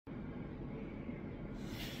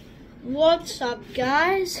What's up,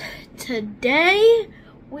 guys? Today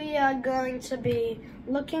we are going to be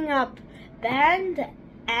looking up banned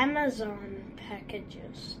Amazon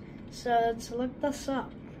packages. So let's look this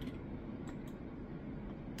up.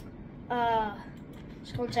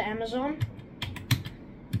 Let's go to Amazon.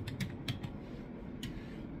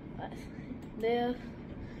 There.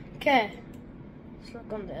 Okay. Let's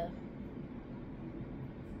look on there.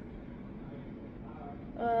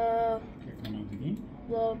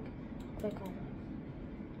 Look. Click on.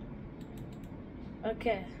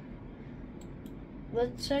 Okay.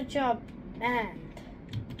 Let's search up banned.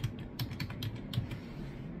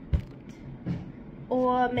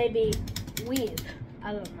 Or maybe weird.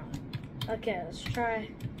 I don't know. Okay, let's try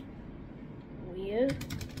weird.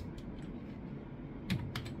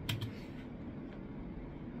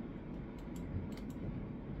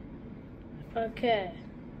 Okay.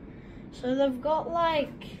 So they've got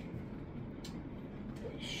like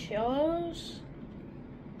shows.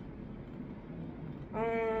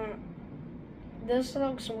 This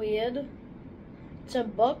looks weird. It's a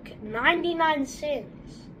book, 99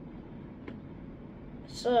 cents.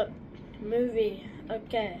 It's a movie,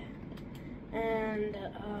 okay. And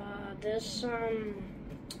there's some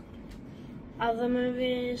other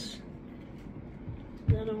movies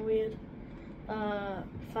that are weird.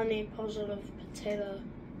 Funny Positive Potato.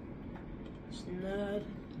 It's Nerd.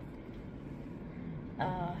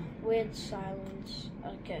 Weird Silence.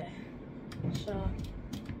 Okay, so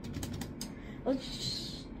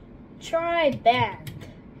let's try banned.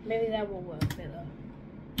 Maybe that will work better.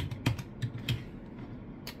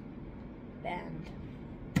 Banned.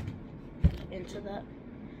 Into that.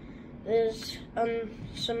 There's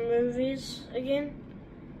some movies again.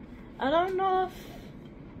 I don't know if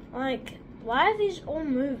why are these all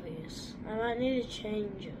movies? I might need to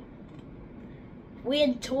change it.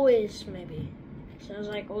 Weird toys, maybe. So there's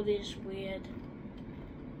like all these weird.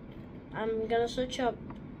 I'm gonna search up.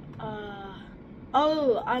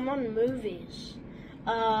 Oh, I'm on movies.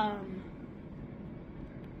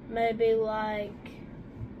 Maybe like.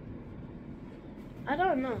 I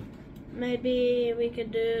don't know. Maybe we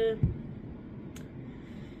could do.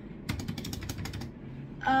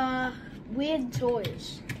 Weird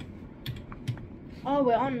toys. Oh,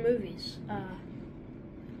 we're on movies.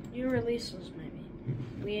 New releases, maybe.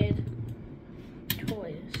 Weird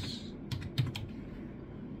toys.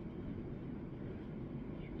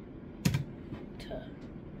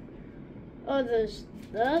 Oh, there's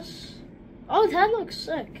this. Oh, that looks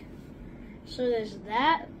sick. So there's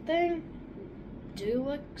that thing.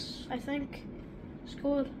 Dulux, I think it's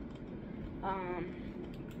called.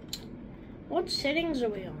 What settings are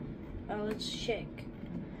we on? Oh, let's check.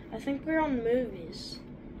 I think we're on movies.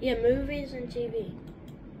 Yeah, movies and TV.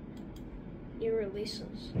 New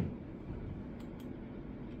releases.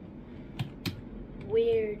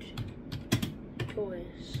 Weird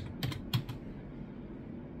toys.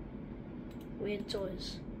 Weird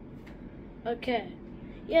toys. Okay.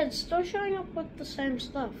 Yeah, it's still showing up with the same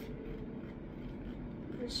stuff.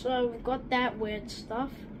 So we've got that weird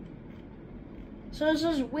stuff. So this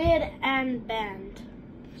is weird and banned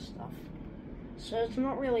stuff. So it's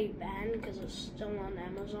not really banned because it's still on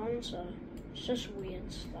Amazon, so it's just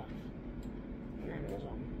weird stuff on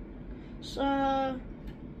Amazon. So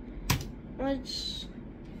let's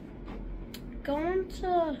go on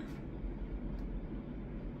to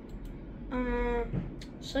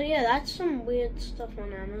so yeah, that's some weird stuff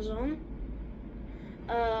on Amazon.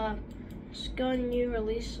 Let's go on new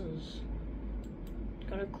releases.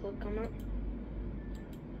 Gotta click on it.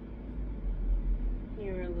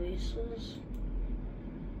 New releases.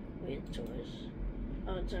 Weird toys.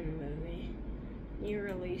 Oh, it's a movie. New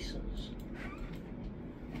releases.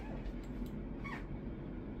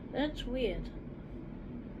 That's weird.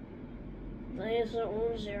 These are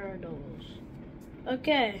all $0.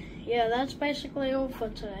 Okay, yeah, that's basically all for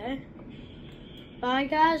today. Bye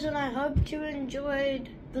guys, and I hope you enjoyed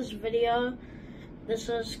this video. This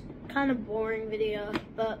is kind of boring video,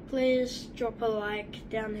 but please drop a like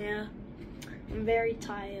down here. I'm very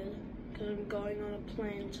tired because I'm going on a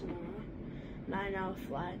plane tomorrow, 9-hour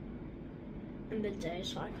flight in the day,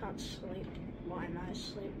 so I can't sleep. Why not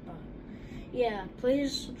sleep? But yeah,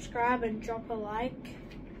 please subscribe and drop a like.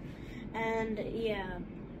 And yeah,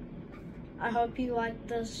 I hope you like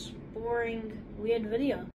this boring, weird video.